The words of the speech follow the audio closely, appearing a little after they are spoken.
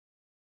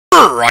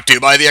Brought to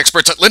you by the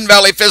experts at Lynn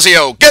Valley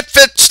Physio. Get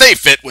fit, stay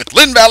fit with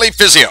Lynn Valley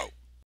Physio.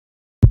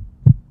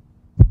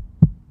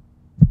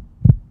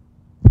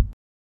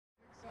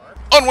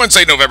 On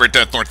Wednesday, November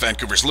 10th, North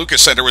Vancouver's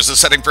Lucas Centre was the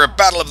setting for a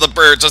battle of the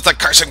birds as the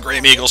Carson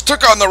Graham Eagles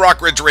took on the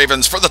Rockridge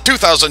Ravens for the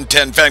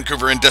 2010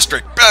 Vancouver and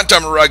District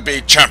Bantam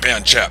Rugby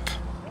Championship.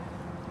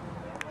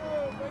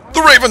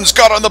 The Ravens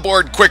got on the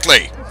board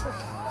quickly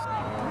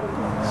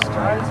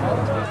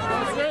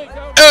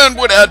and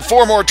would add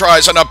 4 more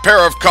tries and a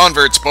pair of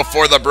converts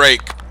before the break.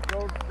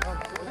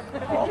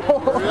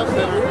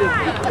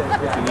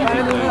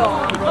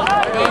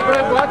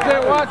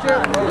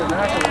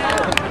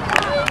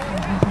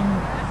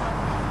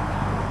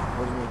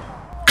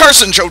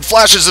 Carson showed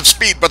flashes of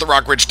speed, but the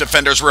Rockridge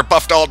defenders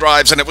rebuffed all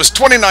drives, and it was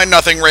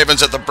 29-0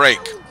 Ravens at the break.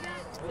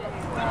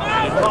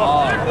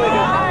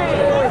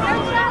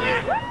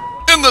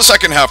 In the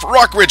second half,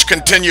 Rockridge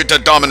continued to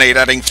dominate,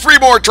 adding 3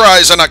 more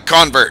tries and a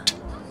convert.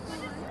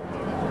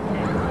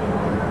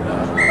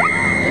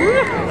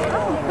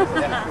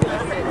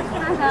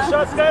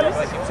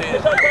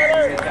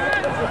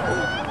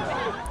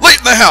 Late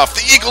in the half,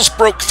 the Eagles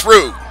broke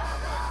through.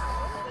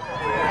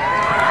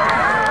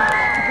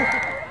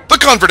 The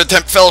convert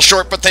attempt fell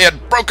short, but they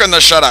had broken the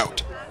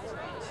shutout.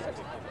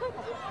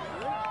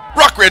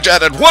 Rockridge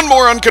added 1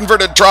 more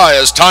unconverted try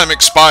as time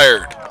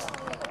expired.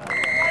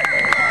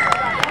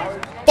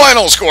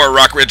 Final score,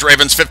 Rockridge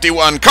Ravens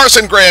 51,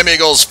 Carson Graham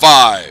Eagles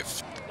 5.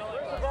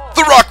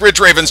 The Rockridge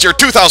Ravens, your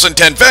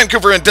 2010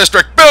 Vancouver and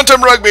District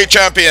Bantam Rugby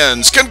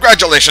champions.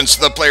 Congratulations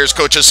to the players,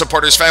 coaches,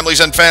 supporters, families,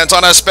 and fans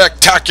on a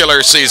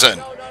spectacular season.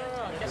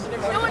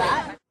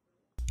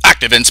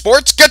 Active in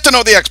sports? Get to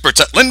know the experts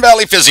at Lynn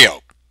Valley Physio.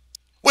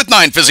 With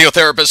 9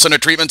 physiotherapists and a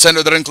treatment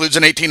center that includes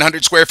an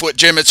 1,800 square foot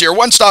gym, it's your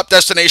one-stop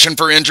destination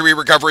for injury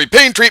recovery,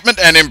 pain treatment,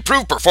 and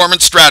improved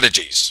performance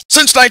strategies.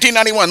 Since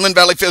 1991, Lynn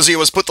Valley Physio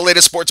has put the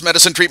latest sports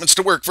medicine treatments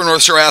to work for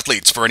North Shore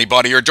athletes. For any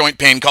body or joint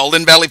pain, call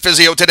Lynn Valley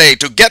Physio today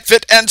to get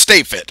fit and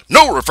stay fit.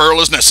 No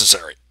referral is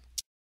necessary.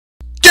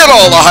 Get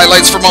all the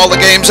highlights from all the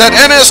games at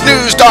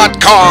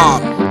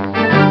nsnews.com.